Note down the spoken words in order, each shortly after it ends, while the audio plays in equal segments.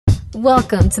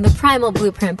Welcome to the Primal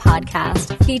Blueprint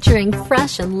podcast, featuring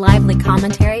fresh and lively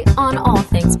commentary on all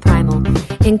things primal,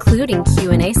 including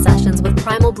Q&A sessions with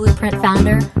Primal Blueprint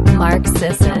founder Mark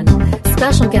Sisson,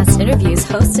 special guest interviews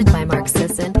hosted by Mark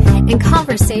Sisson, and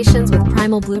conversations with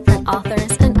Primal Blueprint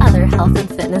authors and other health and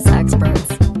fitness experts.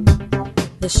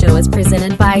 The show is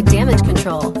presented by Damage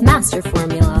Control Master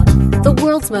Formula, the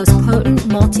world's most potent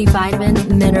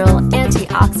multivitamin, mineral,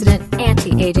 antioxidant,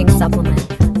 anti-aging supplement,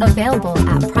 available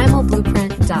at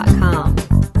primalblueprint.com.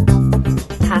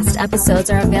 Past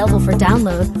episodes are available for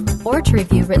download or to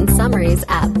review written summaries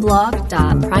at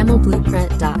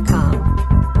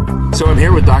blog.primalblueprint.com. So I'm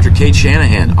here with Dr. Cate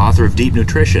Shanahan, author of Deep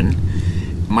Nutrition.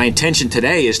 My intention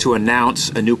today is to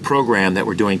announce a new program that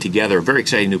we're doing together, a very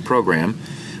exciting new program.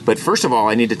 But first of all,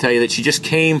 I need to tell you that she just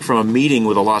came from a meeting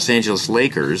with the Los Angeles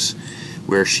Lakers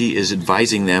where she is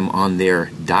advising them on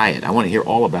their diet. I want to hear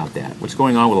all about that. What's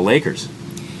going on with the Lakers?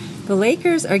 The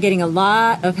Lakers are getting a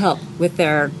lot of help with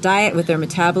their diet, with their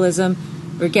metabolism.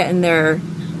 We're getting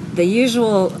the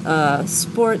usual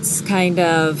sports kind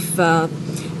of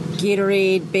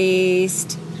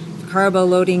Gatorade-based,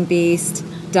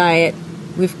 carbo-loading-based diet.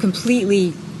 We've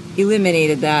completely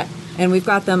eliminated that. And we've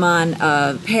got them on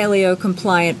paleo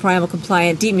compliant, primal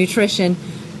compliant, deep nutrition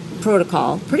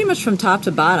protocol, pretty much from top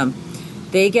to bottom.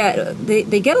 They get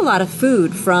a lot of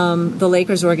food from the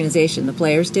Lakers organization. The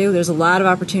players do. There's a lot of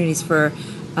opportunities for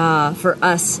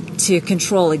us to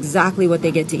control exactly what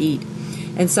they get to eat.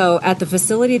 And so at the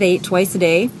facility, they eat twice a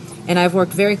day. And I've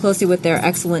worked very closely with their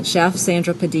excellent chef,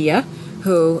 Sandra Padilla,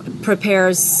 who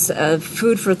prepares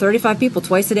food for 35 people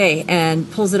twice a day and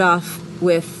pulls it off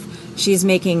with. She's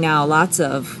making now lots.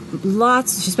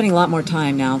 She's spending a lot more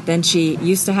time now than she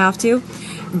used to have to,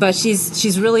 but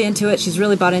she's really into it. She's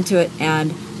really bought into it,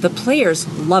 and the players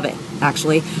love it.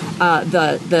 Actually,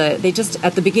 they just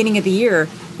at the beginning of the year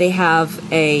they have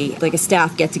a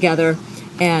staff get together,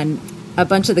 and a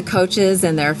bunch of the coaches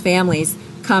and their families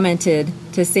commented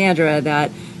to Sandra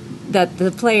that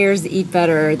the players eat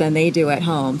better than they do at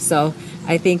home. So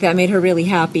I think that made her really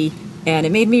happy. And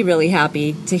it made me really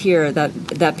happy to hear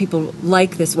that people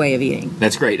like this way of eating.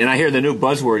 That's great. And I hear the new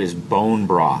buzzword is bone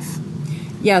broth.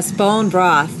 Yes, bone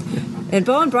broth. And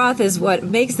bone broth is what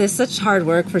makes this such hard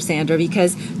work for Sandra,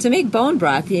 because to make bone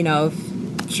broth,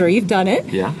 sure you've done it.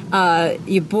 Yeah.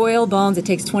 You boil bones. It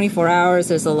takes 24 hours.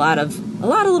 There's a lot of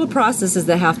little processes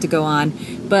that have to go on,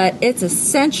 but it's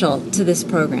essential to this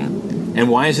program.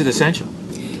 And why is it essential?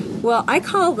 Well, I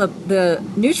call the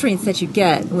nutrients that you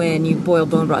get when you boil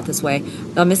bone broth this way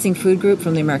a missing food group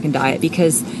from the American diet,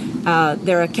 because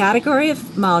they're a category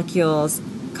of molecules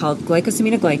called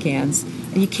glycosaminoglycans,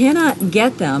 and you cannot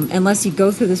get them unless you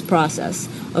go through this process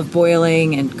of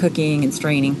boiling and cooking and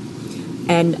straining.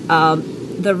 And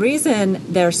the reason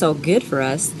they're so good for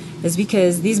us is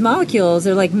because these molecules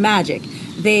are like magic.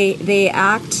 They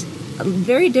act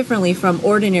very differently from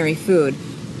ordinary food.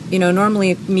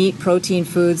 Normally meat, protein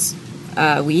foods,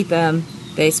 we eat them.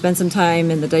 They spend some time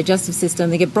in the digestive system.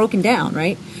 They get broken down,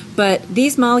 right? But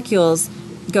these molecules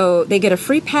they get a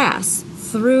free pass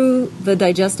through the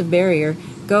digestive barrier,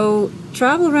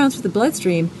 travel around through the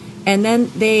bloodstream, and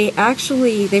then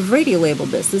they've radio labeled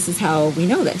this. This is how we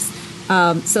know this.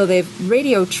 So they've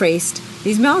radio traced.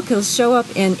 These molecules show up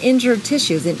in injured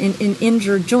tissues, in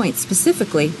injured joints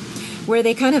specifically, where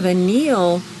they kind of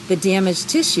anneal the damaged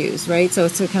tissues, right? So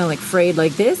it's kind of like frayed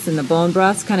like this, and the bone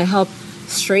broths kind of help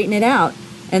straighten it out.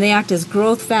 And they act as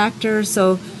growth factors,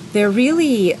 so they're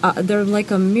really, they're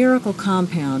like a miracle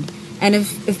compound. And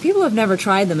if people have never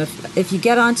tried them, if you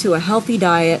get onto a healthy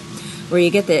diet where you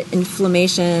get the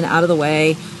inflammation out of the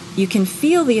way, you can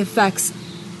feel the effects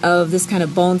of this kind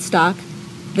of bone stock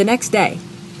the next day.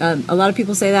 A lot of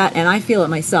people say that, and I feel it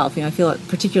myself. I feel it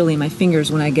particularly in my fingers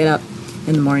when I get up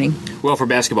in the morning. Well, for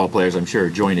basketball players, I'm sure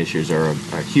joint issues are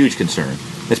a huge concern.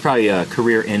 It's probably a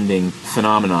career-ending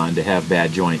phenomenon to have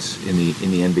bad joints in the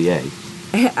NBA.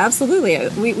 Absolutely.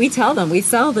 We tell them, we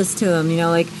sell this to them,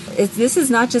 this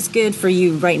is not just good for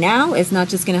you right now. It's not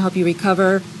just going to help you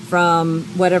recover from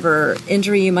whatever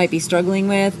injury you might be struggling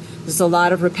with. There's a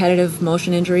lot of repetitive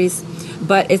motion injuries,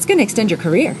 but it's going to extend your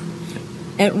career.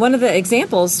 And one of the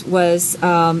examples was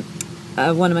one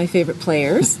of my favorite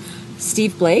players,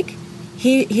 Steve Blake.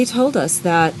 He told us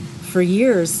that for a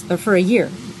year,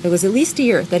 it was at least a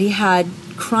year, that he had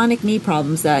chronic knee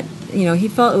problems that, he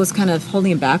felt it was kind of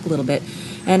holding him back a little bit.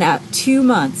 And at 2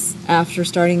 months after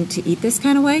starting to eat this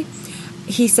kind of way,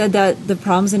 he said that the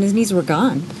problems in his knees were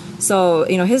gone. So,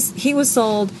 he was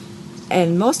sold,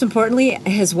 and most importantly,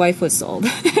 his wife was sold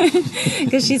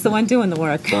because she's the one doing the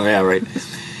work. Oh, yeah, right.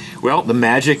 Well, the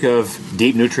magic of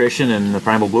deep nutrition and the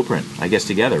Primal Blueprint, I guess,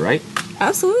 together, right?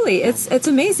 Absolutely. It's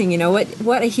amazing,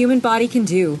 what a human body can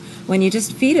do when you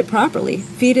just feed it properly.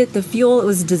 Feed it the fuel it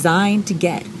was designed to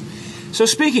get. So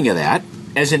speaking of that,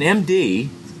 as an MD,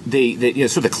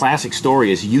 the classic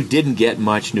story is you didn't get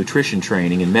much nutrition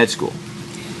training in med school.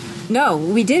 No,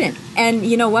 we didn't. And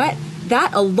you know what?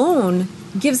 That alone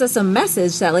gives us a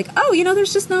message that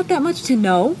there's just not that much to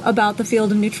know about the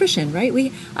field of nutrition, right?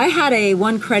 I had a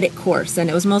 1-credit course, and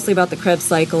it was mostly about the Krebs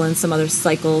cycle and some other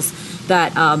cycles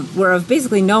that were of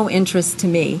basically no interest to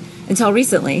me until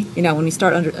recently, when we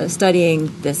start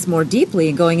studying this more deeply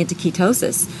and going into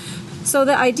ketosis. So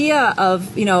the idea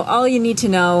of, all you need to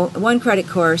know, 1-credit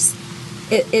course,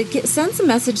 it sends a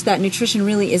message that nutrition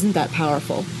really isn't that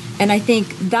powerful. And I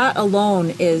think that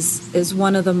alone is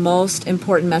one of the most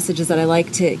important messages that I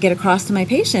like to get across to my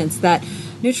patients, that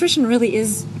nutrition really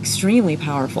is extremely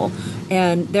powerful.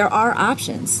 And there are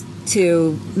options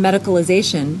to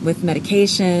medicalization with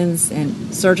medications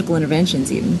and surgical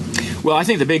interventions even. Well, I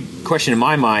think the big question in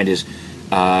my mind is,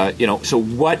 so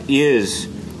what is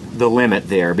the limit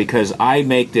there? Because I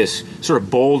make this sort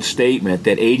of bold statement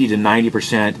that 80 to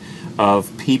 90%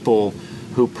 of people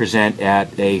who present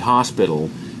at a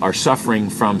hospital are suffering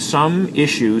from some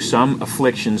issue, some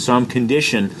affliction, some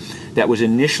condition that was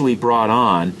initially brought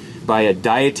on by a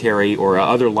dietary or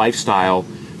other lifestyle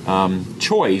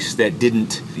choice that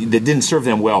didn't serve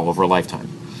them well over a lifetime.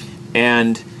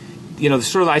 And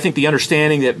I think the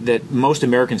understanding that most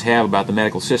Americans have about the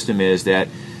medical system is that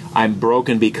I'm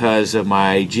broken because of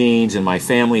my genes and my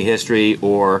family history,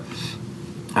 or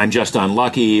I'm just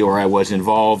unlucky, or I was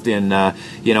involved in an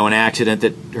accident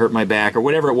that hurt my back, or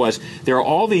whatever it was. There are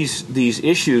all these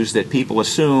issues that people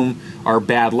assume are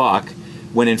bad luck,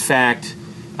 when in fact,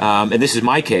 and this is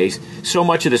my case, so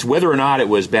much of this, whether or not it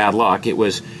was bad luck, it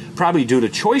was probably due to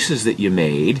choices that you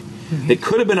made that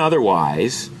could have been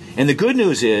otherwise. And the good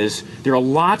news is there are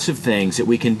lots of things that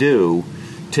we can do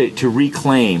to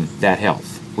reclaim that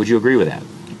health. Would you agree with that?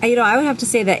 I would have to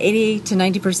say that 80 to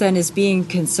 90% is being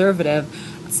conservative.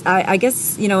 I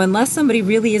guess, unless somebody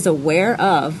really is aware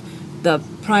of the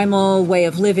primal way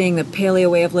of living, the paleo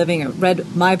way of living, or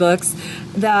read my books,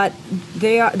 that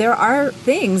there are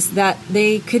things that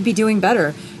they could be doing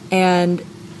better. And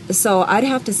so I'd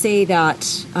have to say that,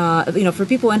 for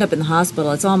people who end up in the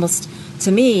hospital, it's almost,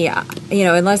 to me,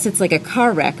 unless it's like a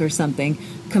car wreck or something,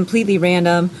 completely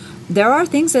random, there are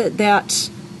things that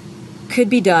could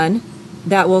be done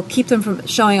that will keep them from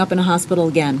showing up in a hospital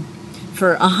again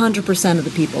for 100% of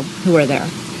the people who are there.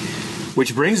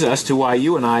 Which brings us to why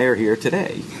you and I are here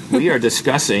today. We are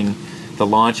discussing the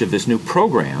launch of this new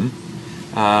program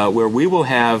where we will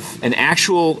have an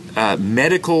actual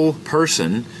medical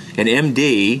person, an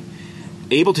MD,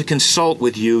 able to consult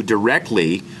with you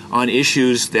directly on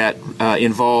issues that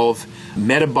involve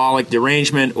metabolic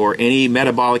derangement or any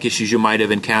metabolic issues you might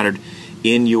have encountered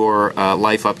in your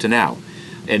life up to now.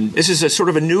 And this is a sort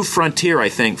of a new frontier, I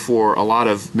think, for a lot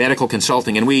of medical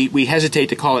consulting. And we hesitate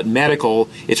to call it medical.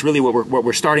 It's really what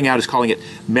we're starting out is calling it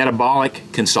metabolic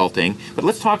consulting. But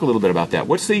let's talk a little bit about that.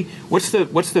 What's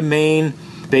the main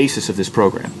basis of this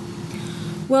program?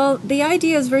 Well, the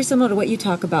idea is very similar to what you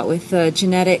talk about with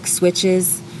genetic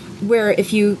switches, where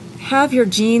if you have your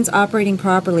genes operating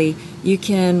properly, you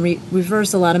can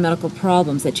reverse a lot of medical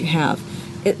problems that you have.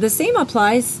 The same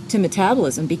applies to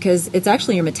metabolism, because it's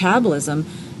actually your metabolism,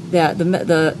 that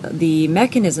the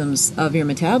mechanisms of your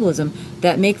metabolism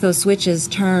that make those switches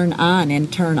turn on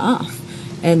and turn off.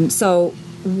 And so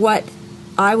what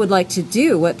I would like to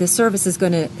do, what this service is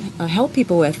going to help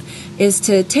people with, is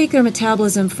to take their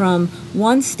metabolism from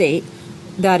one state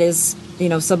that is,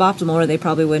 suboptimal, or they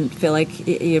probably wouldn't feel like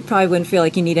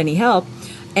you need any help,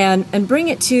 and bring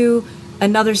it to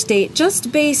another state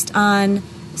just based on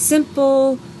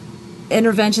simple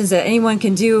interventions that anyone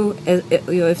can do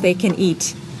if they can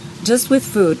eat, just with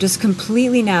food, just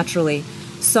completely naturally.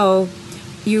 So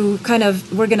we're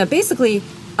going to basically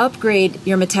upgrade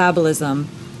your metabolism,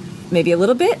 maybe a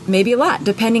little bit, maybe a lot,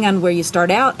 depending on where you start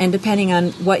out and depending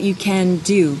on what you can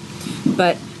do.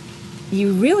 But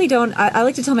you really don't, I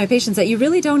like to tell my patients that you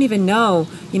really don't even know,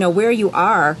 where you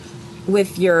are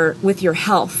with your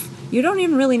health. You don't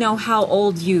even really know how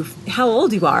old you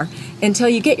are until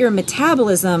you get your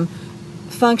metabolism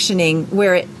functioning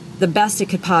where the best it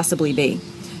could possibly be.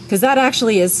 Because that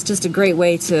actually is just a great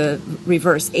way to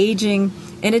reverse aging,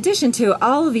 in addition to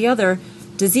all of the other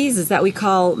diseases that we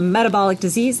call metabolic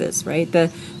diseases, right?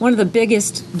 One of the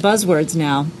biggest buzzwords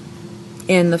now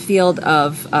in the field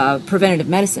of preventative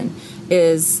medicine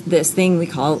is this thing we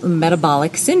call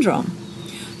metabolic syndrome.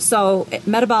 So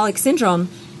metabolic syndrome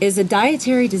is a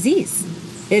dietary disease.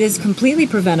 It is completely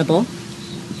preventable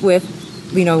with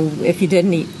if you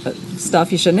didn't eat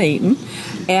stuff you shouldn't have eaten.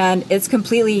 And it's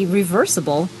completely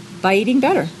reversible by eating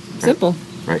better. Simple.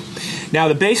 Right. Now,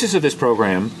 the basis of this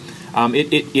program,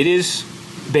 it is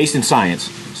based in science.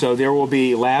 So there will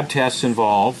be lab tests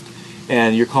involved,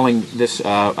 and you're calling this,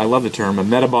 I love the term, a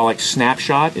metabolic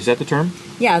snapshot. Is that the term?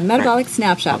 Yeah, metabolic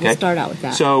snapshot. Okay. We'll start out with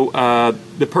that. So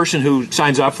the person who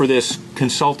signs up for this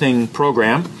consulting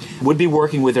program would be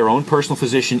working with their own personal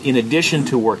physician in addition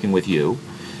to working with you.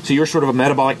 So you're sort of a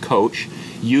metabolic coach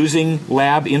using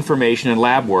lab information and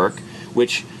lab work,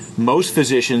 which most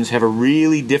physicians have a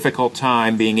really difficult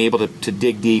time being able to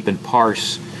dig deep and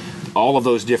parse all of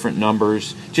those different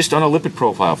numbers, just on a lipid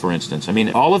profile, for instance. I mean,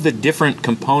 all of the different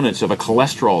components of a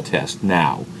cholesterol test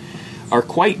now are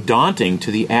quite daunting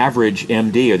to the average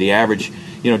MD or the average,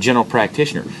 general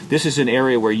practitioner. This is an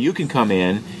area where you can come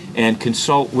in and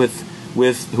consult with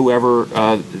whoever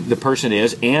the person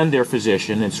is and their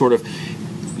physician, and sort of,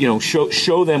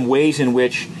 show them ways in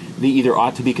which they either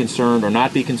ought to be concerned or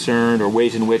not be concerned, or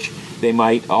ways in which they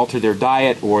might alter their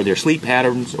diet or their sleep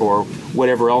patterns or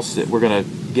whatever else that we're going to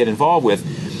get involved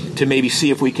with, to maybe see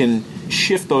if we can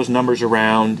shift those numbers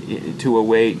around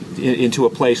into a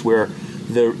place where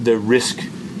the risk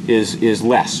is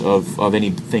less of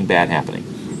anything bad happening.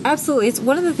 Absolutely. It's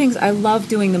one of the things I love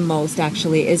doing the most,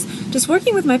 actually, is just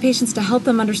working with my patients to help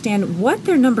them understand what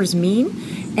their numbers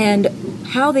mean and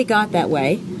how they got that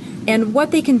way and what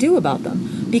they can do about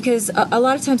them. Because a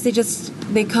lot of times they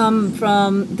come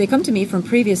to me from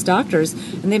previous doctors,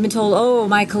 and they've been told, oh,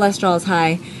 my cholesterol is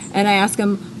high. And I ask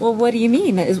them, well, what do you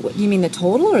mean? You mean the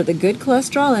total or the good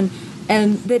cholesterol?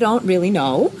 And they don't really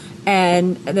know.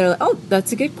 And they're like, oh,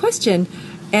 that's a good question.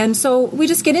 And so we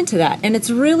just get into that. And it's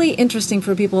really interesting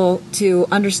for people to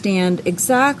understand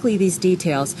exactly these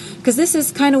details, because this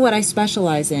is kind of what I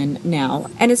specialize in now.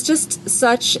 And it's just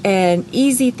such an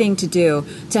easy thing to do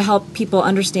to help people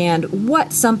understand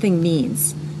what something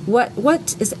means,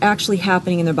 what is actually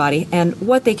happening in their body, and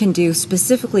what they can do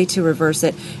specifically to reverse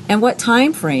it, and what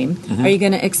time frame are you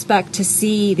going to expect to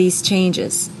see these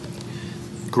changes.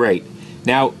 Great.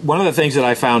 Now, one of the things that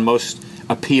I found most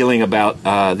appealing about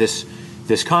this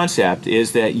concept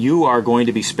is that you are going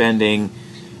to be spending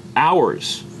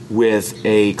hours with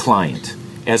a client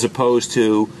as opposed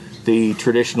to the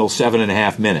traditional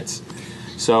 7.5 minutes.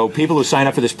 So people who sign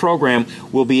up for this program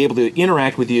will be able to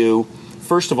interact with you,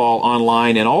 first of all,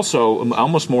 online, and also,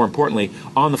 almost more importantly,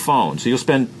 on the phone. So you'll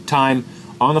spend time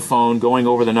on the phone going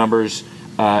over the numbers,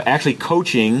 actually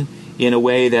coaching in a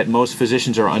way that most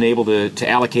physicians are unable to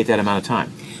allocate that amount of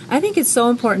time. I think it's so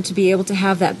important to be able to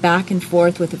have that back and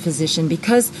forth with a physician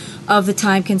because of the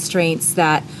time constraints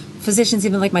that physicians,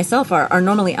 even like myself, are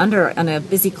normally under on a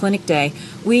busy clinic day.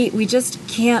 We just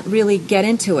can't really get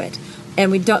into it,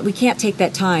 and we can't take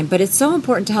that time. But it's so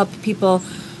important to help people,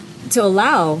 to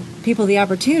allow people the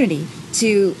opportunity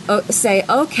to say,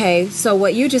 okay, so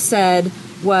what you just said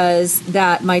was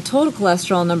that my total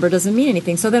cholesterol number doesn't mean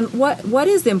anything. So then what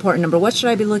is the important number? What should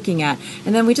I be looking at?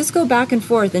 And then we just go back and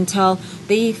forth until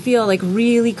they feel like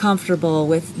really comfortable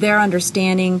with their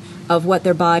understanding of what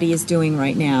their body is doing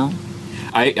right now.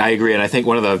 I agree, and I think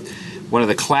one of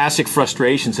the classic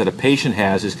frustrations that a patient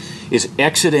has is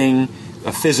exiting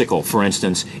a physical, for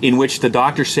instance, in which the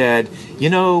doctor said, you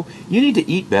need to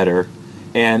eat better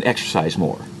and exercise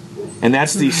more. And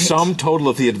that's the sum total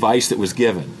of the advice that was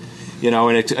given.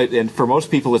 And for most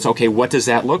people, it's, okay, what does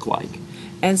that look like?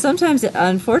 And sometimes,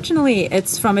 unfortunately,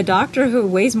 it's from a doctor who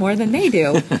weighs more than they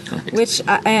do, right. Which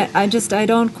I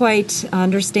don't quite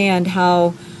understand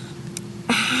how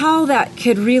that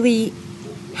could really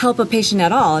help a patient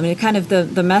at all. I mean, kind of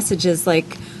the message is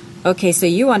like, okay, so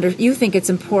you think it's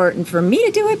important for me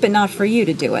to do it, but not for you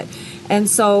to do it. And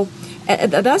so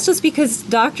that's just because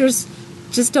doctors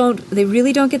they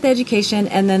really don't get the education,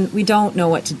 and then we don't know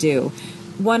what to do.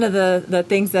 One of the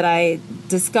things that I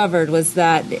discovered was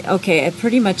that, okay,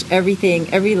 pretty much every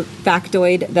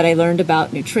factoid that I learned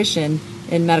about nutrition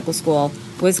in medical school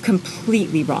was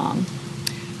completely wrong.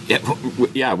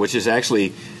 Yeah, which is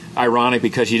actually ironic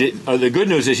because the good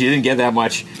news is you didn't get that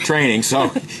much training,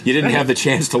 so you didn't have the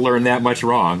chance to learn that much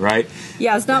wrong, right?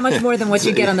 Yeah, it's not much more than what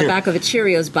you get on the back of a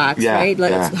Cheerios box, right?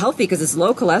 It's healthy because it's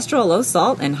low cholesterol, low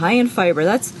salt, and high in fiber.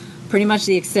 That's pretty much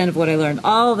the extent of what I learned.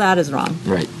 All that is wrong.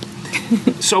 Right.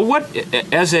 So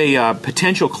as a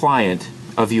potential client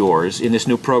of yours in this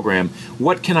new program,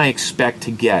 what can I expect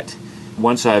to get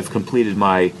once I've completed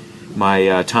my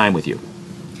time with you?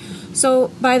 So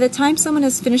by the time someone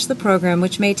has finished the program,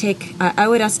 which may take, I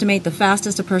would estimate the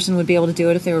fastest a person would be able to do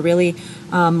it if they were really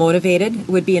motivated,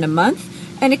 would be in a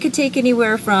month. And it could take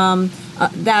anywhere from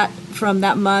that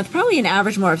month, probably an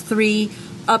average more of 3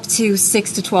 up to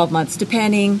 6 to 12 months,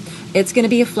 depending. It's going to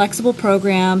be a flexible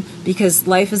program because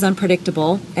life is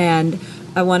unpredictable, and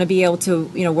I want to be able to,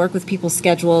 work with people's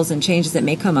schedules and changes that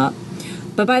may come up.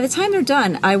 But by the time they're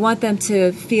done, I want them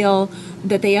to feel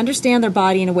that they understand their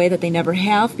body in a way that they never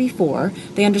have before.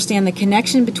 They understand the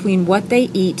connection between what they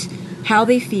eat, how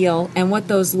they feel, and what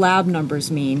those lab numbers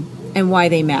mean and why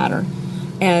they matter.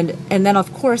 And then,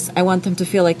 of course, I want them to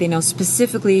feel like they know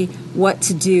specifically what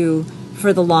to do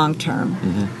for the long term.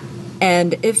 Mm-hmm.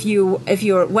 And if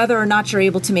you're whether or not you're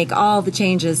able to make all the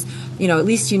changes, at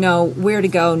least you know where to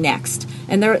go next.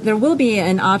 And there will be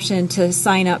an option to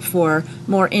sign up for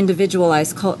more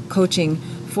individualized coaching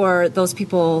for those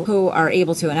people who are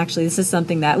able to. And actually, this is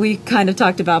something that we kind of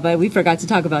talked about, but we forgot to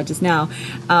talk about just now,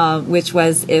 which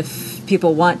was if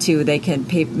people want to, they can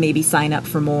maybe sign up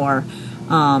for more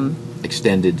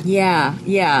extended. Yeah,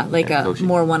 like a coaching.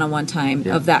 More one-on-one time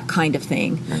of that kind of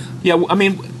thing. Yeah, I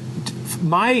mean,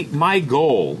 my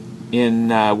goal in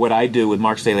what I do with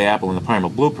Mark's Daily Apple and the Primal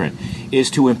Blueprint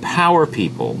is to empower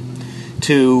people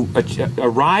to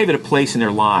arrive at a place in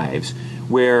their lives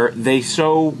where they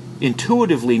so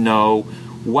intuitively know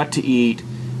what to eat,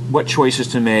 what choices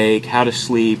to make, how to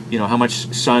sleep, how much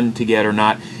sun to get or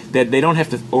not, that they don't have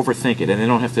to overthink it and they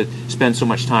don't have to spend so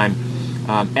much time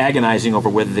agonizing over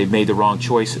whether they've made the wrong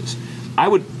choices. I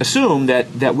would assume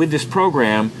that with this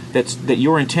program, that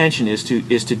your intention is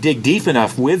to dig deep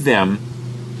enough with them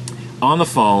on the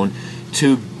phone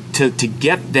to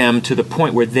get them to the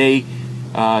point where they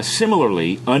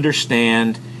similarly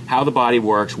understand how the body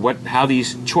works, how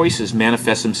these choices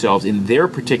manifest themselves in their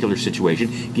particular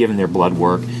situation, given their blood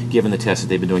work, given the tests that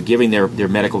they've been doing, given their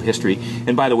medical history.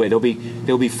 And by the way,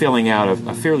 they'll be filling out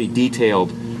a fairly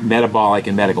detailed metabolic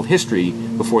and medical history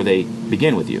before they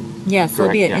begin with you. Yes,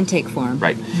 there'll be an intake form.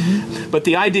 Right. Mm-hmm. But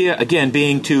the idea, again,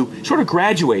 being to sort of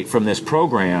graduate from this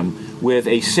program with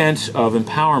a sense of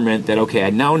empowerment that, okay, I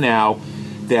know now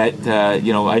that,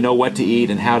 I know what to eat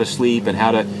and how to sleep and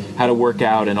how to work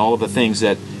out and all of the things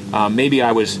that maybe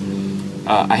I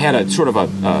had a sort of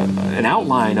an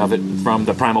outline of it from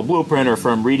the Primal Blueprint or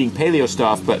from reading paleo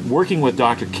stuff, but working with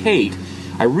Dr. Cate,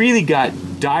 I really got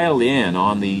dialed in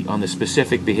on the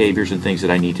specific behaviors and things that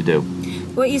I need to do.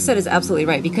 What you said is absolutely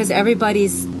right, because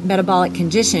everybody's metabolic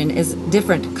condition is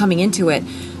different coming into it.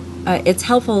 It's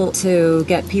helpful to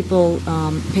get people,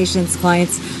 patients,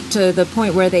 clients, to the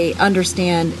point where they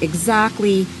understand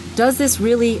exactly, does this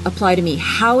really apply to me?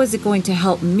 How is it going to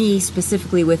help me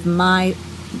specifically with my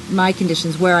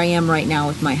conditions, where I am right now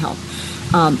with my health?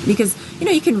 Because,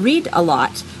 you can read a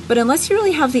lot, but unless you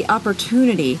really have the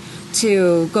opportunity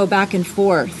to go back and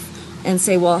forth and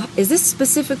say, well, is this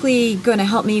specifically going to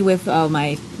help me with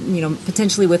my,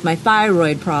 potentially with my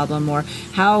thyroid problem, or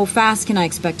how fast can I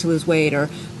expect to lose weight, or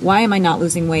why am I not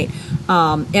losing weight?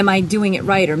 Am I doing it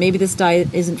right? Or maybe this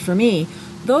diet isn't for me.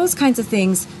 Those kinds of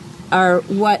things are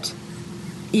what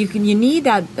you need,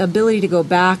 that ability to go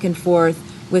back and forth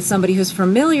with somebody who's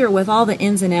familiar with all the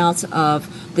ins and outs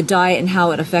of the diet and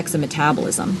how it affects the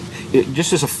metabolism.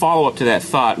 Just as a follow-up to that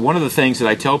thought, one of the things that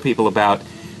I tell people about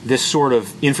this sort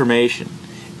of information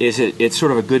is it's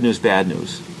sort of a good news, bad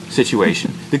news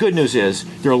situation. The good news is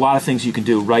there are a lot of things you can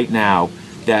do right now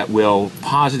that will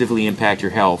positively impact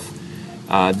your health,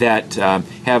 that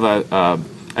have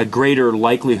a greater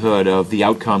likelihood of the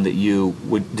outcome that you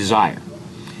would desire.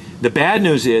 The bad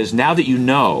news is, now that you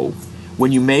know,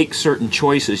 when you make certain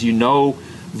choices, you know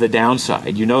the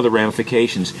downside, you know the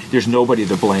ramifications, there's nobody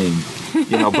to blame,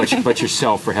 but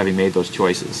yourself for having made those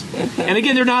choices. And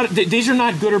again, these are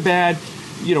not good or bad,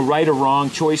 right or wrong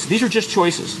choices. These are just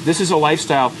choices. This is a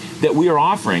lifestyle that we are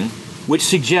offering, which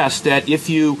suggests that if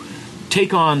you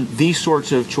take on these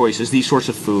sorts of choices, these sorts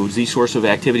of foods, these sorts of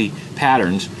activity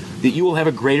patterns, that you will have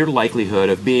a greater likelihood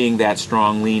of being that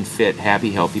strong, lean, fit,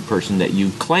 happy, healthy person that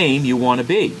you claim you want to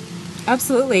be.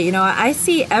 Absolutely. I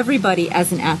see everybody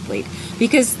as an athlete,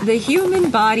 because the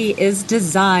human body is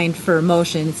designed for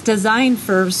motion. It's designed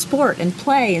for sport and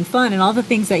play and fun and all the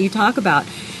things that you talk about.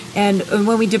 And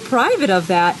when we deprive it of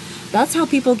that, that's how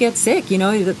people get sick.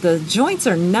 The joints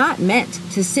are not meant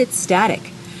to sit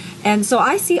static. And so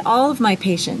I see all of my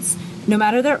patients, no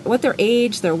matter what their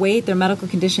age, their weight, their medical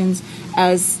conditions,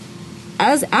 as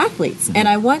athletes. And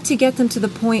I want to get them to the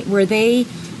point where they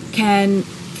can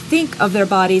think of their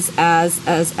bodies as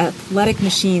athletic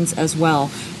machines as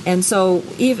well. And so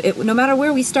no matter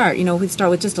where we start, we start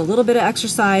with just a little bit of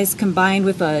exercise combined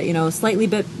with a slightly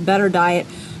bit better diet.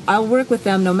 I'll work with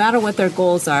them no matter what their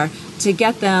goals are to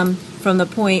get them from the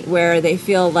point where they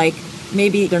feel like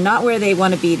maybe they're not where they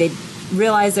want to be. They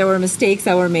realize there were mistakes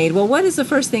that were made. Well, what is the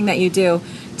first thing that you do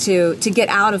to get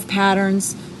out of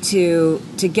patterns, to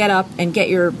get up and get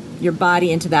your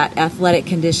body into that athletic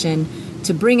condition,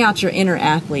 to bring out your inner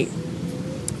athlete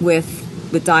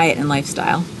with diet and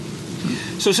lifestyle.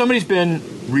 So somebody's been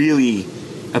really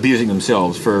abusing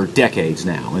themselves for decades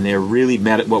now, and they're really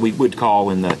what we would call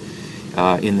in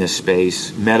this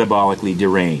space metabolically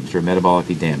deranged or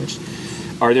metabolically damaged.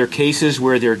 Are there cases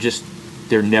where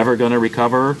they're never going to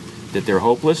recover, that they're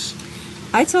hopeless?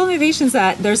 I tell my patients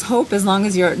that there's hope as long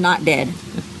as you're not dead.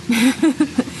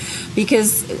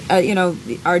 Because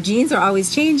our genes are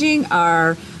always changing,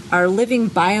 our living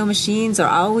biomachines are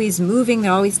always moving,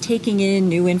 they're always taking in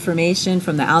new information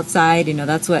from the outside.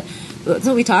 That's what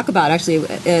we talk about actually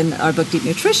in our book Deep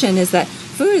Nutrition, is that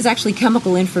food is actually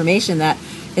chemical information that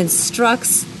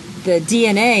instructs the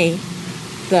DNA,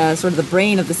 the sort of the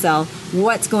brain of the cell,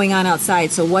 what's going on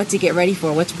outside, so what to get ready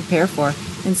for, what to prepare for.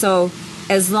 And so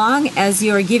as long as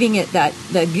you're giving it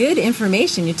the good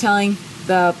information, you're telling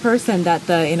the person that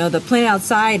the planet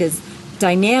outside is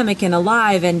dynamic and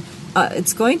alive, and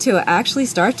it's going to actually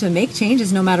start to make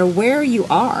changes no matter where you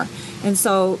are. And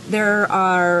so there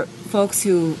are folks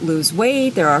who lose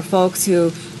weight, there are folks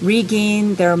who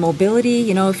regain their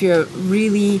mobility. If you're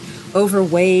really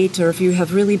overweight or if you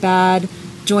have really bad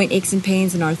joint aches and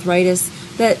pains and arthritis,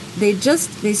 that they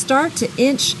start to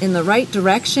inch in the right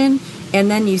direction,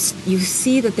 and then you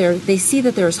see that they see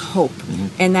that there's hope.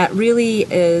 Mm-hmm. And that really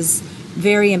is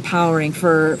very empowering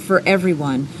for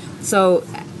everyone. So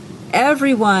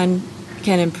everyone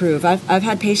can improve. I've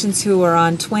had patients who are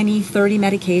on 20, 30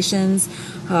 medications,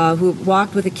 who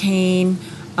walked with a cane,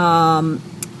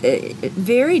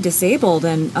 very disabled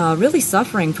and really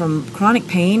suffering from chronic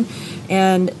pain,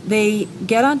 and they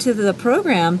get onto the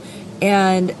program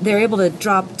and they're able to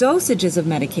drop dosages of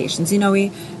medications.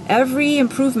 Every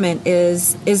improvement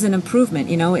is an improvement.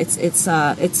 It's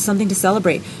something to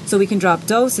celebrate. So we can drop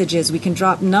dosages, we can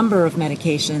drop number of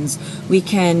medications, we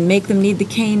can make them need the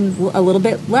cane a little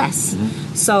bit less.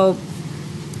 Mm-hmm. So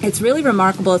it's really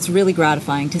remarkable. It's really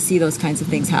gratifying to see those kinds of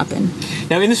things happen.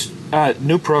 Now, in this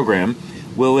new program,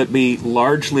 will it be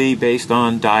largely based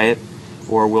on diet,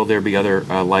 or will there be other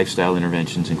lifestyle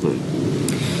interventions included?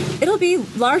 It'll be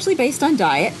largely based on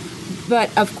diet,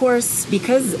 but of course,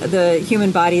 because the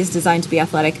human body is designed to be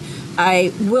athletic,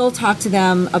 I will talk to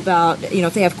them about,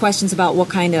 if they have questions about what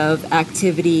kind of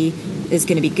activity is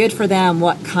going to be good for them,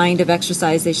 what kind of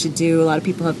exercise they should do. A lot of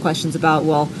people have questions about,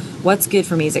 well, what's good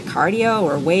for me? Is it cardio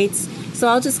or weights? So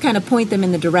I'll just kind of point them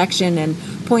in the direction and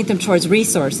point them towards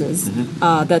resources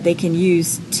that they can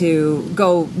use to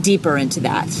go deeper into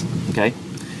that. Okay.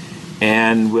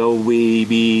 And will we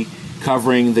be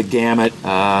covering the gamut,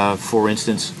 for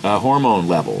instance, hormone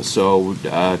levels? So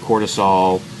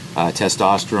cortisol,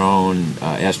 testosterone,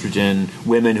 estrogen,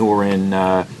 women who are in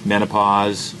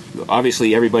menopause.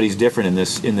 Obviously, everybody's different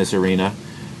in this arena.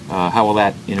 How will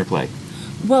that interplay?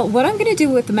 Well, what I'm going to do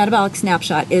with the Metabolic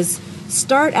Snapshot is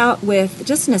start out with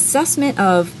just an assessment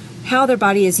of how their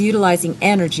body is utilizing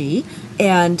energy,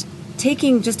 and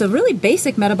taking just a really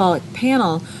basic metabolic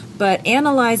panel, but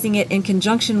analyzing it in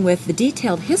conjunction with the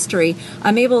detailed history.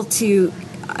 I'm able to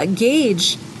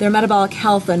gauge their metabolic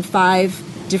health on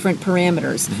 5 different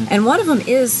parameters. Mm-hmm. And one of them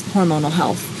is hormonal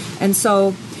health. And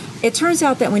so it turns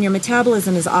out that when your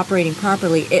metabolism is operating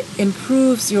properly, it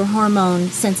improves your hormone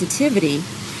sensitivity,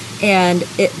 and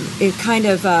it kind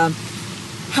of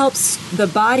helps the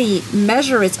body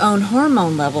measure its own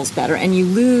hormone levels better, and you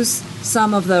lose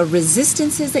some of the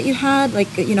resistances that you had, like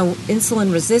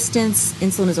insulin resistance.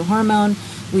 Insulin is a hormone.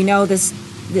 We know this.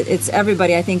 It's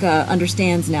everybody, I think,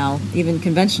 understands now. Even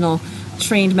conventional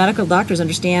trained medical doctors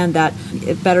understand that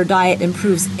a better diet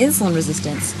improves insulin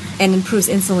resistance and improves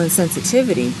insulin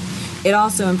sensitivity. It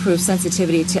also improves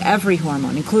sensitivity to every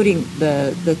hormone, including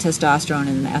the testosterone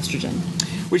and the estrogen.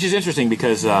 Which is interesting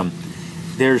because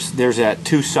there's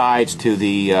two sides to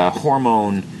the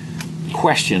hormone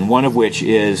question. One of which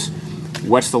is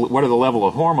what are the level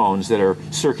of hormones that are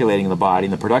circulating in the body,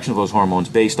 and the production of those hormones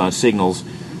based on signals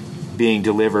being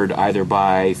delivered either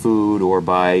by food or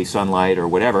by sunlight or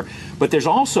whatever. But there's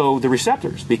also the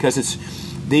receptors, because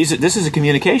this is a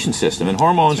communication system, and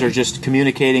hormones are just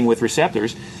communicating with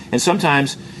receptors. And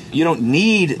sometimes you don't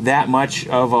need that much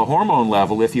of a hormone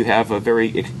level if you have a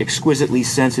very exquisitely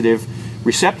sensitive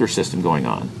receptor system going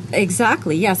on.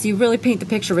 Exactly. Yes, you really paint the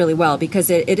picture really well, because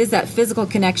it is that physical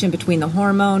connection between the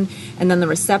hormone and then the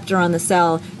receptor on the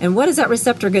cell. And what is that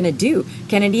receptor going to do?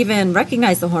 Can it even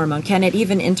recognize the hormone? Can it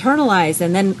even internalize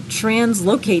and then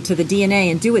translocate to the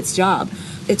DNA and do its job?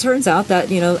 It turns out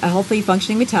that a healthy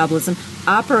functioning metabolism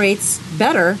operates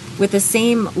better with the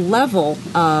same level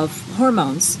of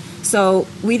hormones. So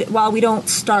while we don't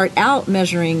start out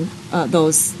measuring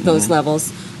those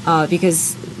levels,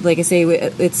 because, like I say,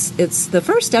 it's the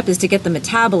first step is to get the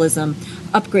metabolism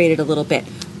upgraded a little bit.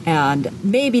 And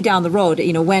maybe down the road,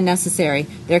 when necessary,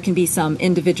 there can be some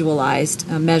individualized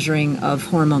measuring of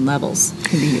hormone levels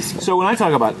can be useful. So when I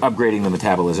talk about upgrading the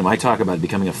metabolism, I talk about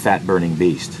becoming a fat-burning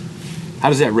beast. How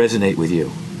does that resonate with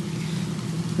you?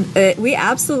 We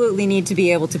absolutely need to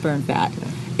be able to burn fat.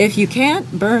 If you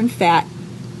can't burn fat,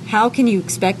 how can you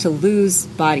expect to lose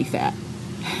body fat?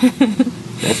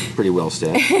 That's pretty well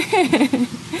said.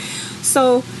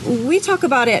 So we talk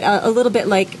about it a little bit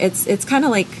like it's kind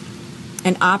of like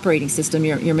an operating system,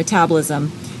 your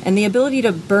metabolism, and the ability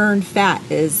to burn fat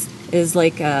is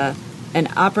like an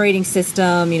operating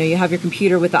system. You have your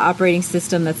computer with the operating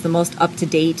system that's the most up to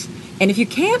date, and if you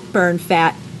can't burn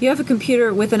fat, you have a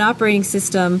computer with an operating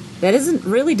system that isn't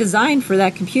really designed for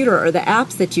that computer or the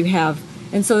apps that you have,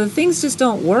 and so the things just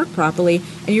don't work properly,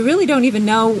 and you really don't even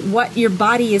know what your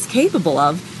body is capable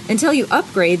of until you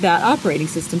upgrade that operating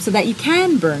system so that you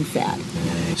can burn fat.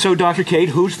 So, Dr. Cate,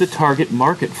 who's the target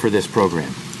market for this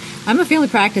program? I'm a family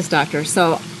practice doctor,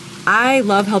 so I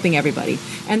love helping everybody.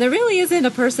 And there really isn't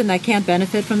a person that can't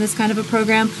benefit from this kind of a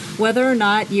program, whether or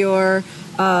not you're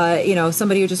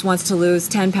somebody who just wants to lose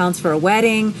 10 pounds for a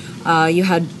wedding, you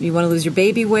want to lose your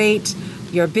baby weight,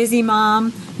 you're a busy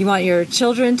mom, you want your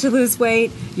children to lose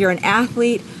weight, you're an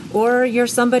athlete, or you're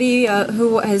somebody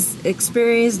who has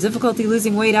experienced difficulty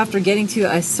losing weight after getting to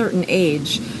a certain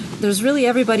age. There's really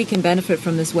everybody can benefit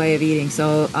from this way of eating,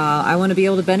 so I want to be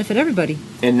able to benefit everybody.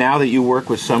 And now that you work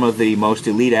with some of the most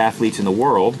elite athletes in the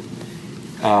world,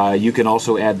 you can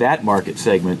also add that market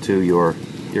segment to your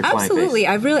client base. Absolutely.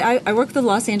 I work with the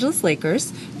Los Angeles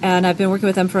Lakers, and I've been working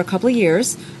with them for a couple of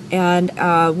years. And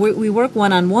we work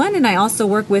one-on-one, and I also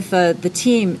work with the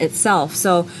team itself.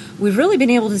 So we've really been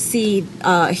able to see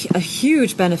a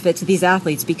huge benefit to these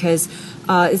athletes because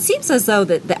it seems as though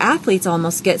that the athletes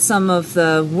almost get some of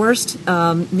the worst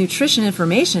nutrition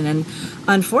information. And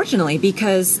unfortunately,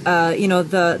 because,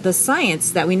 the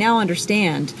science that we now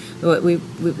understand, what we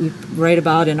write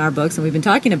about in our books and we've been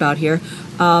talking about here,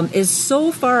 is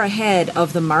so far ahead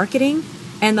of the marketing.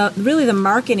 And the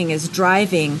marketing is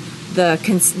driving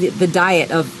the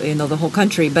diet of the whole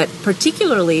country, but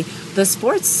particularly the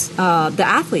sports, the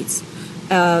athletes,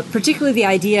 particularly the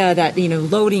idea that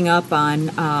loading up on.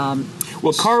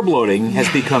 Carb loading has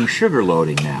become sugar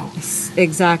loading now.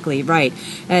 Exactly right,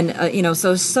 and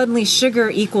so suddenly sugar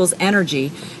equals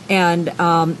energy, and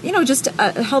just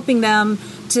helping them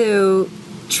to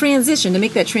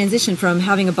make that transition from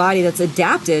having a body that's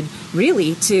adapted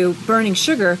really to burning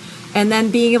sugar. And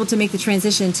then being able to make the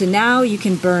transition to now you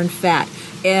can burn fat.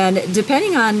 And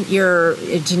depending on your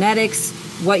genetics,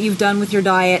 what you've done with your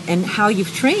diet, and how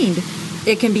you've trained,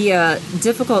 it can be a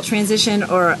difficult transition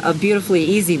or a beautifully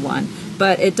easy one.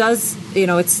 But it does,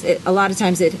 a lot of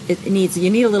times you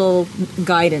need a little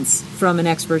guidance from an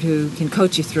expert who can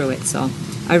coach you through it. So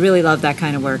I really love that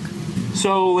kind of work.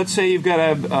 So let's say you've got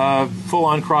a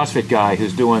full-on CrossFit guy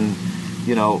who's doing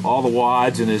all the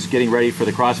wads and is getting ready for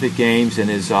the CrossFit Games and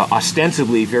is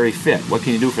ostensibly very fit. What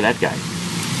can you do for that guy?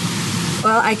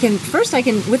 Well, I can,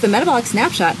 with the Metabolic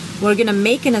Snapshot, we're going to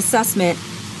make an assessment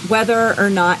whether or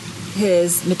not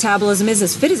his metabolism is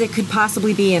as fit as it could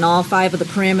possibly be in all 5 of the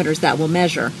parameters that we'll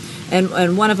measure.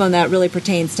 And one of them that really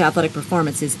pertains to athletic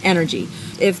performance is energy.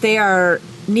 If they are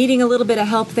needing a little bit of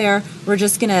help there, we're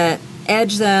just going to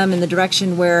edge them in the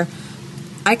direction where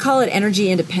I call it energy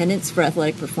independence for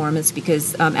athletic performance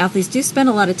because athletes do spend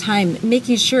a lot of time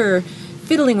making sure,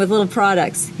 fiddling with little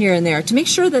products here and there to make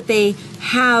sure that they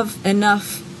have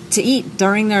enough to eat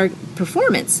during their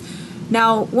performance.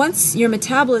 Now, once your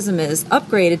metabolism is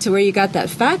upgraded to where you got that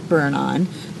fat burn on,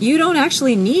 you don't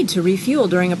actually need to refuel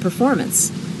during a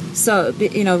performance. So,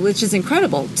 which is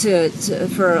incredible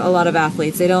for a lot of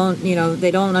athletes. They don't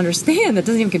understand. That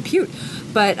doesn't even compute.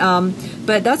 But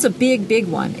that's a big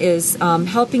one, is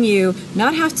helping you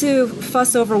not have to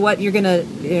fuss over what you're going to,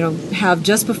 have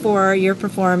just before your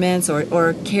performance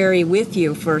or carry with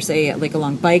you for, say, like a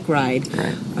long bike ride,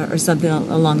 right, or something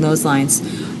along those lines.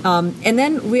 And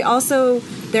then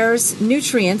there's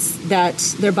nutrients that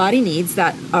their body needs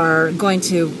that are going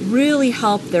to really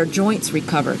help their joints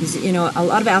recover. Because, a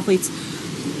lot of athletes,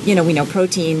 we know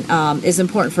protein is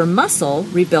important for muscle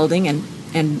rebuilding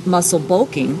and muscle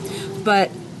bulking.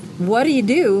 But what do you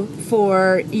do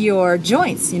for your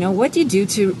joints? What do you do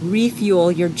to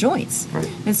refuel your joints? Right.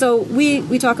 And so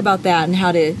we talk about that and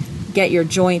how to get your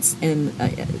joints and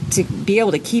to be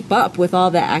able to keep up with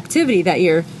all the activity that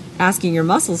you're asking your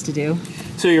muscles to do.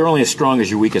 So you're only as strong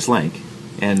as your weakest link.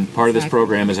 And part of this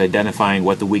program is identifying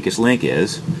what the weakest link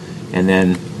is and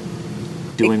then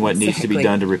doing what needs to be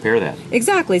done to repair that.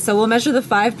 Exactly. So we'll measure the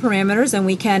 5 parameters, and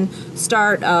we can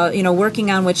start,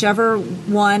 working on whichever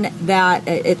one that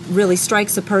it really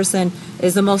strikes a person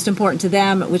is the most important to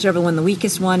them, whichever one the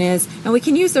weakest one is, and we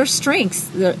can use their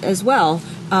strengths as well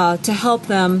to help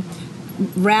them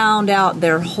round out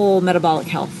their whole metabolic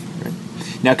health.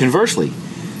 Right. Now, conversely,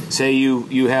 say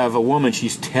you have a woman,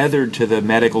 she's tethered to the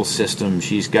medical system,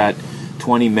 she's got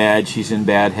 20 meds, she's in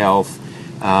bad health,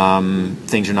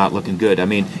 things are not looking good. I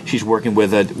mean, she's working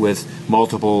with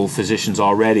multiple physicians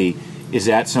already. Is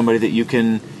that somebody that you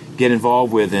can get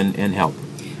involved with and help?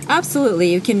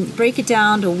 Absolutely. You can break it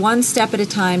down to one step at a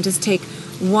time. Just take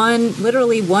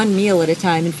literally one meal at a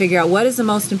time and figure out what is the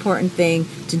most important thing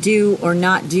to do or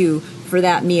not do for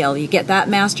that meal. You get that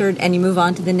mastered and you move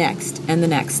on to the next and the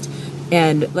next.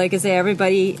 And like I say,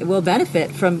 everybody will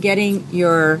benefit from getting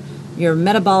your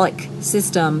metabolic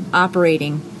system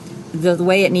operating the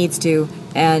way it needs to,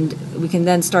 and we can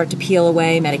then start to peel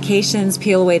away medications,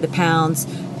 peel away the pounds,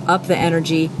 up the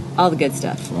energy, all the good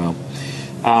stuff. Wow.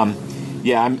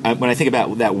 When I think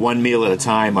about that one meal at a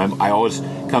time, I always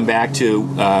come back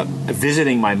to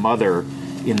visiting my mother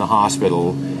in the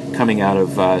hospital, coming out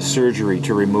of surgery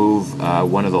to remove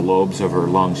one of the lobes of her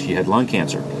lungs. She had lung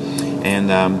cancer,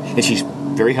 and she's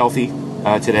very healthy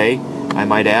today, I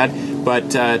might add.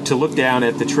 But to look down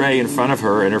at the tray in front of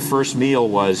her, and her first meal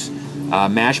was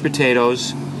mashed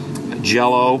potatoes,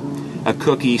 Jell-O, a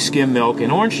cookie, skim milk,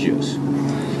 and orange juice.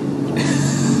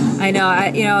 I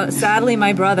know. Sadly,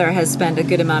 my brother has spent a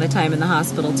good amount of time in the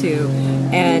hospital too,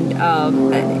 and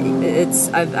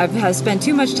I've spent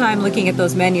too much time looking at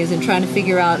those menus and trying to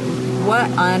figure out what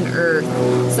on earth.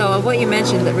 So what you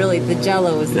mentioned, that really the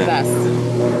Jell-O is the best.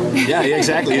 Yeah,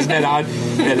 exactly. Isn't that odd?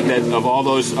 That of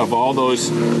all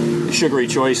those sugary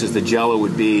choices, the Jell-O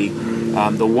would be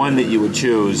the one that you would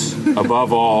choose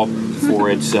above all for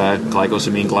its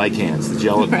glycosamine glycans. The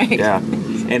Jell-O, right. Yeah.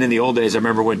 And in the old days, I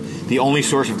remember when the only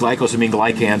source of glycosamine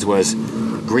glycans was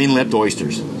green-lipped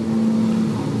oysters.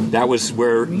 That was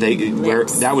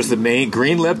that was the main.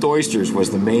 Green-lipped oysters was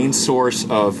the main source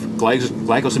of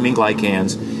glycosamine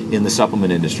glycans in the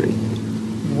supplement industry.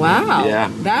 Wow. Yeah.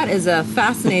 That is a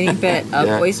fascinating bit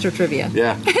of oyster trivia.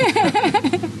 Yeah.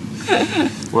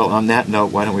 Well, on that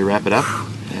note, why don't we wrap it up?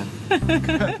 Yeah.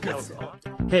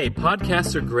 Hey,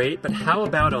 podcasts are great, but how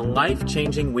about a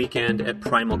life-changing weekend at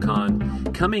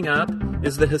PrimalCon? Coming up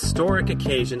is the historic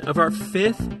occasion of our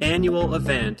 5th annual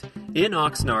event in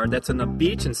Oxnard, that's on the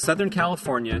beach in Southern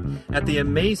California at the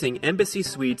amazing Embassy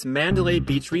Suites Mandalay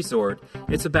Beach Resort.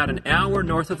 It's about an hour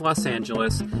north of Los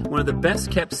Angeles, one of the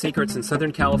best-kept secrets in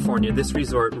Southern California, this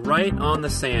resort right on the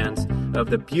sands of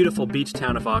the beautiful beach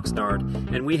town of Oxnard.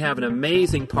 And we have an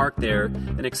amazing park there,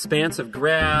 an expanse of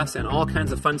grass and all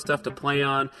kinds of fun stuff to play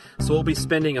on. So we'll be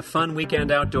spending a fun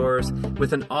weekend outdoors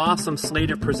with an awesome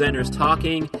slate of presenters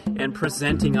talking and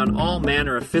presenting on all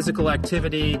manner of physical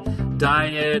activity,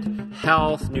 diet,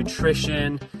 health,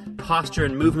 nutrition, posture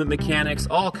and movement mechanics,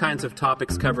 all kinds of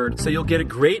topics covered. So you'll get a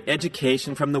great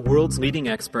education from the world's leading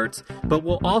experts, but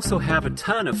we'll also have a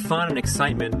ton of fun and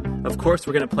excitement. Of course,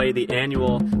 we're going to play the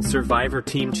annual Survivor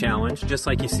Team Challenge, just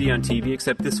like you see on TV,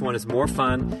 except this one is more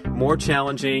fun, more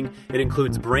challenging. It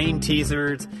includes brain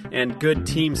teasers and good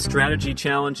team strategy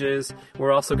challenges.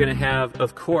 We're also going to have,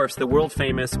 of course, the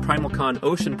world-famous PrimalCon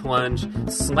Ocean Plunge /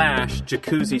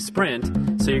 Jacuzzi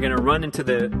Sprint. So you're going to run into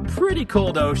the pretty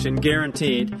cold ocean,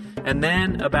 guaranteed. And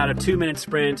then about a 2-minute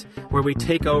sprint where we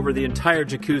take over the entire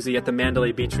jacuzzi at the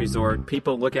Mandalay Beach Resort.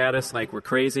 People look at us like we're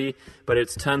crazy, but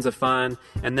it's tons of fun.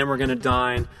 And then we're going to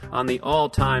dine on the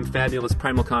all-time fabulous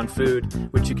PrimalCon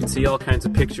food, which you can see all kinds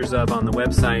of pictures of on the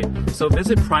website. So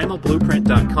visit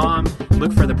primalblueprint.com,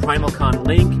 look for the PrimalCon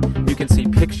link. You can see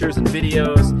pictures and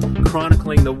videos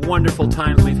chronicling the wonderful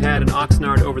times we've had in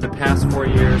Oxnard over the past 4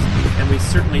 years. And we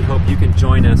certainly hope you can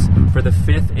join us for the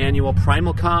 5th annual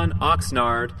PrimalCon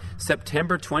Oxnard,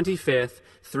 September 25th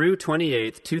through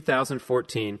 28th,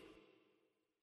 2014.